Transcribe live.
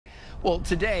Well,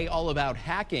 today, all about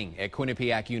hacking at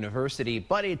Quinnipiac University,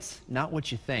 but it's not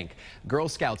what you think. Girl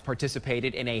Scouts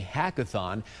participated in a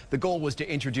hackathon. The goal was to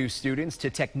introduce students to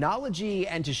technology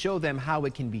and to show them how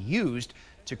it can be used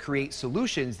to create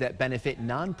solutions that benefit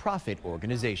nonprofit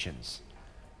organizations.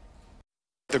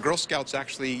 The Girl Scouts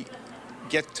actually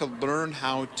get to learn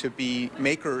how to be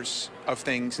makers of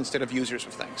things instead of users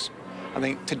of things. I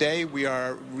think today we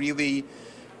are really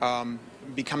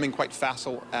becoming quite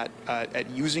facile at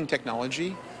using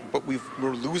technology, but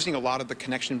we're losing a lot of the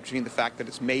connection between the fact that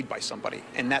it's made by somebody,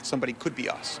 and that somebody could be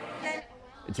us.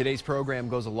 Today's program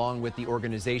goes along with the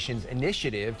organization's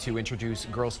initiative to introduce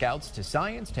Girl Scouts to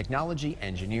science, technology,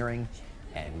 engineering,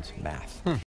 and math.